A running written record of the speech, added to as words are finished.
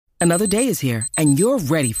Another day is here, and you're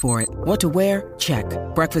ready for it. What to wear? Check.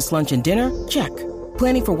 Breakfast, lunch, and dinner? Check.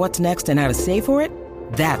 Planning for what's next and how to save for it?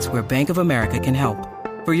 That's where Bank of America can help.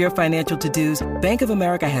 For your financial to-dos, Bank of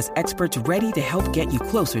America has experts ready to help get you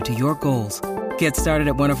closer to your goals. Get started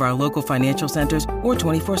at one of our local financial centers or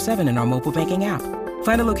 24/7 in our mobile banking app.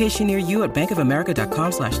 Find a location near you at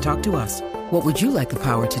bankofamerica.com/talktous. What would you like the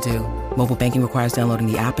power to do? Mobile banking requires downloading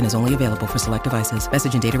the app and is only available for select devices.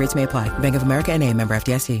 Message and data rates may apply. Bank of America N.A., member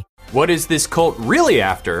FDIC. What is this cult really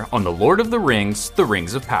after on The Lord of the Rings, The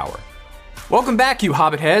Rings of Power? Welcome back, you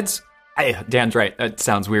Hobbit heads. Hey, Dan's right. That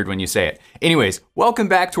sounds weird when you say it. Anyways, welcome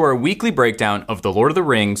back to our weekly breakdown of The Lord of the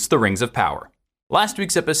Rings, The Rings of Power. Last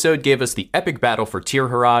week's episode gave us the epic battle for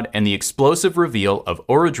Tir-Harad and the explosive reveal of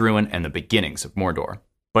Orodruin and the beginnings of Mordor.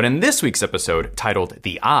 But in this week's episode, titled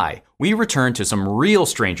The Eye, we return to some real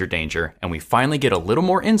stranger danger, and we finally get a little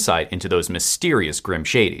more insight into those mysterious Grim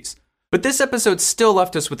Shadies. But this episode still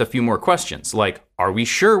left us with a few more questions, like, are we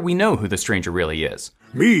sure we know who the stranger really is?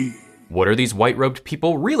 Me. What are these white-robed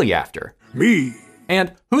people really after? Me.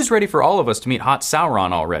 And who's ready for all of us to meet Hot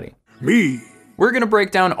Sauron already? Me. We're going to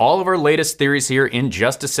break down all of our latest theories here in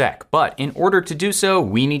just a sec, but in order to do so,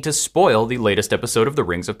 we need to spoil the latest episode of The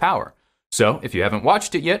Rings of Power. So, if you haven't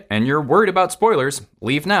watched it yet and you're worried about spoilers,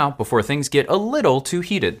 leave now before things get a little too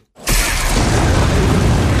heated.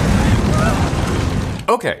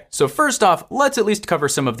 Okay, so first off, let's at least cover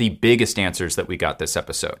some of the biggest answers that we got this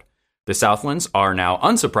episode. The Southlands are now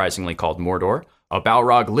unsurprisingly called Mordor, a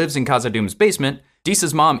Balrog lives in Khazad-dûm's basement,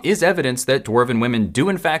 Disa's mom is evidence that dwarven women do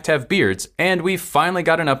in fact have beards, and we finally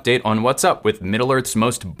got an update on what's up with Middle-earth's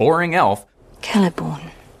most boring elf,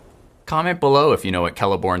 Celeborn. Comment below if you know what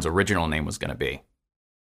Celeborn's original name was going to be.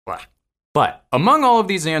 But among all of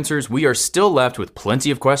these answers, we are still left with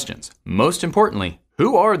plenty of questions. Most importantly,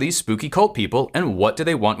 who are these spooky cult people and what do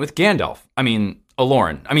they want with Gandalf?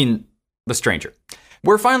 Aloran. The stranger.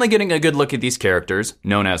 We're finally getting a good look at these characters,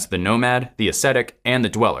 known as the Nomad, the Ascetic, and the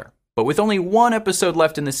Dweller. But with only one episode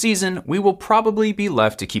left in the season, we will probably be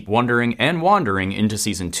left to keep wondering and wandering into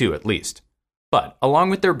season 2 at least. But, along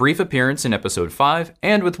with their brief appearance in episode 5,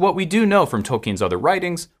 and with what we do know from Tolkien's other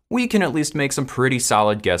writings, we can at least make some pretty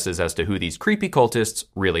solid guesses as to who these creepy cultists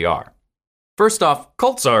really are. First off,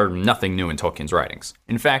 cults are nothing new in Tolkien's writings.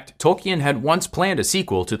 In fact, Tolkien had once planned a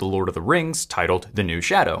sequel to The Lord of the Rings titled The New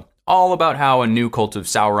Shadow, all about how a new cult of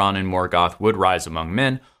Sauron and Morgoth would rise among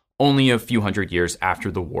men, only a few hundred years after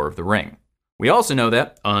the War of the Ring. We also know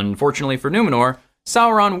that, unfortunately for Numenor,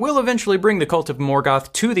 Sauron will eventually bring the cult of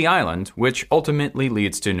Morgoth to the island, which ultimately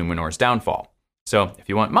leads to Numenor's downfall. So, if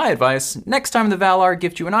you want my advice, next time the Valar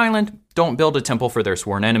gift you an island, don't build a temple for their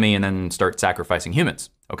sworn enemy and then start sacrificing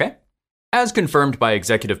humans, okay? As confirmed by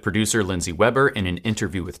executive producer Lindsay Weber in an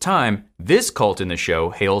interview with Time, this cult in the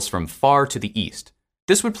show hails from far to the east.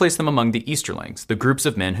 This would place them among the Easterlings, the groups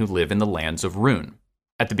of men who live in the lands of Rhûn.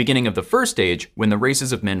 At the beginning of the First Age, when the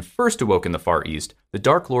races of men first awoke in the Far East, the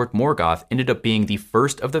Dark Lord Morgoth ended up being the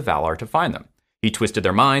first of the Valar to find them. He twisted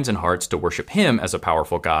their minds and hearts to worship him as a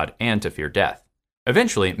powerful god and to fear death.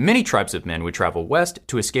 Eventually, many tribes of men would travel west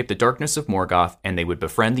to escape the darkness of Morgoth, and they would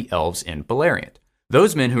befriend the elves in Beleriand.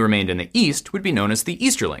 Those men who remained in the east would be known as the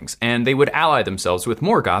Easterlings, and they would ally themselves with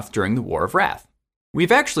Morgoth during the War of Wrath.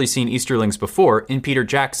 We've actually seen Easterlings before in Peter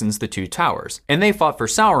Jackson's The Two Towers, and they fought for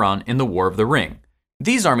Sauron in the War of the Ring.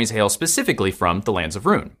 These armies hail specifically from the lands of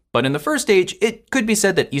Rhûn, but in the First Age, it could be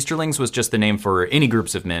said that Easterlings was just the name for any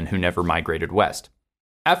groups of men who never migrated west.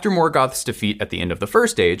 After Morgoth's defeat at the end of the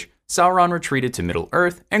First Age, Sauron retreated to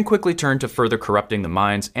Middle-earth and quickly turned to further corrupting the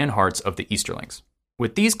minds and hearts of the Easterlings.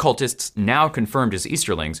 With these cultists now confirmed as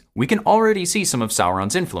Easterlings, we can already see some of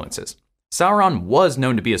Sauron's influences. Sauron was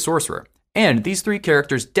known to be a sorcerer, and these three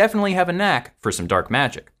characters definitely have a knack for some dark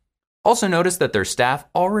magic. Also notice that their staff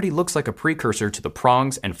already looks like a precursor to the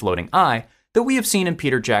prongs and floating eye that we have seen in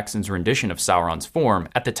Peter Jackson's rendition of Sauron's form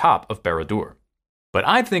at the top of Barad-dûr. But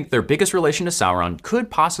I think their biggest relation to Sauron could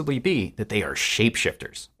possibly be that they are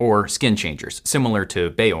shapeshifters, or skin changers, similar to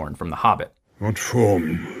Beorn from The Hobbit. What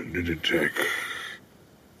form did it take?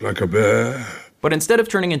 Like a bear? But instead of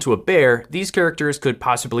turning into a bear, these characters could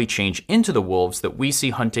possibly change into the wolves that we see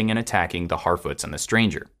hunting and attacking the Harfoots and the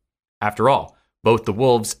Stranger. After all, both the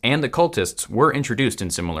wolves and the cultists were introduced in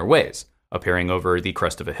similar ways, appearing over the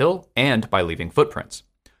crest of a hill and by leaving footprints.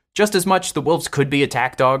 Just as much, the wolves could be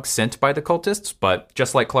attack dogs sent by the cultists, but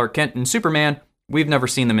just like Clark Kent and Superman, we've never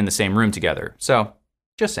seen them in the same room together, so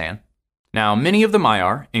just saying. Now, many of the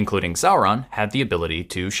Maiar, including Sauron, had the ability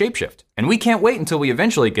to shapeshift, and we can't wait until we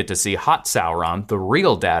eventually get to see Hot Sauron, the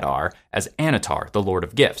real Dadar, as Anatar, the Lord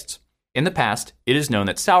of Gifts. In the past, it is known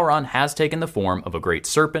that Sauron has taken the form of a great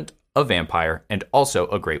serpent, a vampire, and also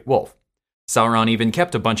a great wolf. Sauron even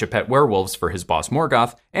kept a bunch of pet werewolves for his boss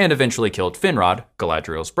Morgoth, and eventually killed Finrod,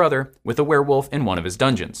 Galadriel's brother, with a werewolf in one of his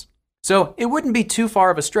dungeons. So it wouldn't be too far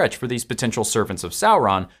of a stretch for these potential servants of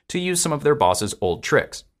Sauron to use some of their boss's old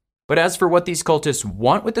tricks. But as for what these cultists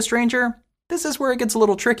want with the stranger, this is where it gets a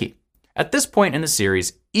little tricky. At this point in the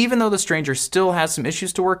series, even though the stranger still has some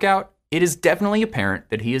issues to work out, it is definitely apparent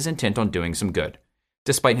that he is intent on doing some good,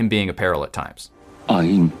 despite him being a peril at times.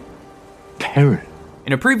 I'm peril.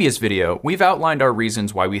 In a previous video, we've outlined our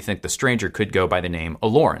reasons why we think the stranger could go by the name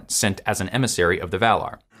Aloran, sent as an emissary of the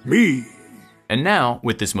Valar. Me. And now,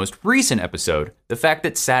 with this most recent episode, the fact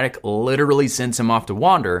that Sadoc literally sends him off to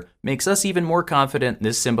wander makes us even more confident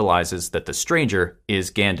this symbolizes that the stranger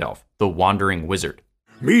is Gandalf, the wandering wizard.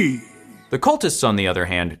 Me. The cultists, on the other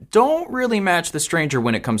hand, don't really match the stranger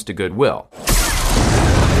when it comes to goodwill.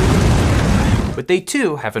 But they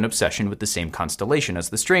too have an obsession with the same constellation as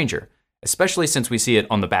the stranger, especially since we see it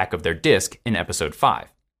on the back of their disc in episode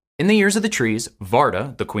 5. In the Years of the Trees,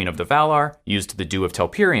 Varda, the Queen of the Valar, used the Dew of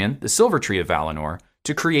Telperion, the Silver Tree of Valinor,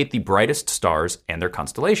 to create the brightest stars and their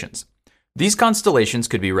constellations. These constellations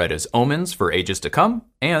could be read as omens for ages to come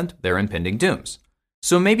and their impending dooms.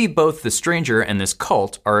 So maybe both the stranger and this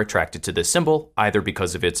cult are attracted to this symbol, either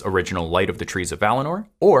because of its original Light of the Trees of Valinor,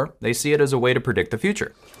 or they see it as a way to predict the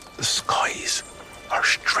future. The skies are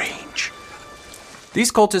strange.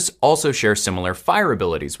 These cultists also share similar fire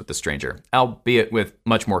abilities with the stranger, albeit with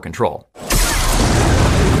much more control.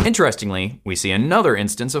 Interestingly, we see another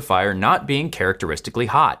instance of fire not being characteristically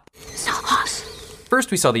hot. So hot. First,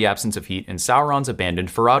 we saw the absence of heat in Sauron's abandoned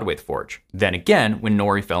Faradwaith Forge, then again when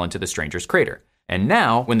Nori fell into the stranger's crater, and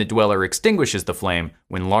now when the Dweller extinguishes the flame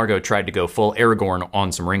when Largo tried to go full Aragorn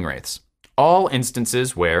on some ringwraiths. All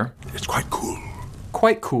instances where It's quite cool.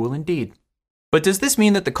 Quite cool indeed. But does this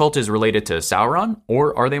mean that the cult is related to Sauron,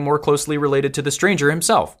 or are they more closely related to the stranger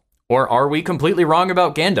himself? Or are we completely wrong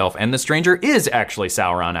about Gandalf and the stranger is actually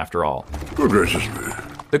Sauron after all? Good gracious me.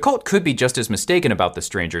 The cult could be just as mistaken about the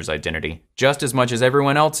stranger's identity, just as much as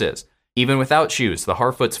everyone else is. Even without shoes, the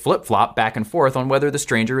Harfoots flip-flop back and forth on whether the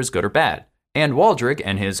stranger is good or bad. And Waldreg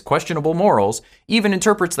and his questionable morals even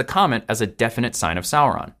interprets the comet as a definite sign of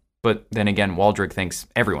Sauron. But then again, Waldreg thinks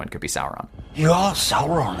everyone could be Sauron. You are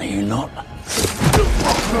Sauron, are you not?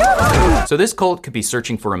 So this cult could be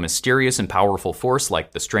searching for a mysterious and powerful force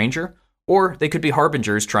like the Stranger, or they could be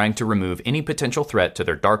harbingers trying to remove any potential threat to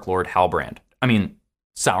their Dark Lord Halbrand.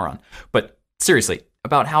 Sauron. But seriously,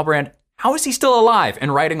 about Halbrand, how is he still alive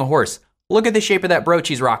and riding a horse? Look at the shape of that brooch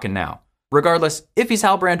he's rocking now. Regardless, if he's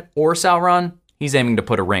Halbrand or Sauron, he's aiming to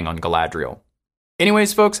put a ring on Galadriel.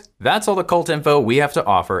 Anyways, folks, that's all the cult info we have to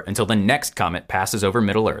offer until the next comet passes over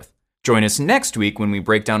Middle-earth. Join us next week when we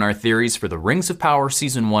break down our theories for the Rings of Power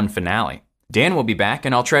Season 1 finale. Dan will be back,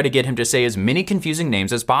 and I'll try to get him to say as many confusing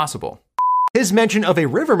names as possible. His mention of a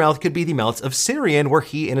river mouth could be the mouths of Sirion, where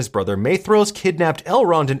he and his brother Maethros kidnapped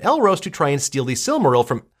Elrond and Elros to try and steal the Silmaril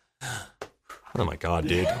from... Oh my god,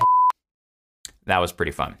 dude. That was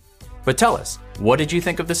pretty fun. But tell us, what did you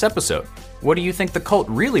think of this episode? What do you think the cult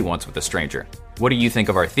really wants with the stranger? What do you think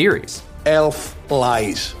of our theories? Elf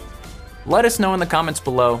lies. Let us know in the comments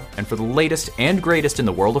below, and for the latest and greatest in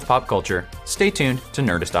the world of pop culture, stay tuned to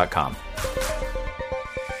Nerdist.com.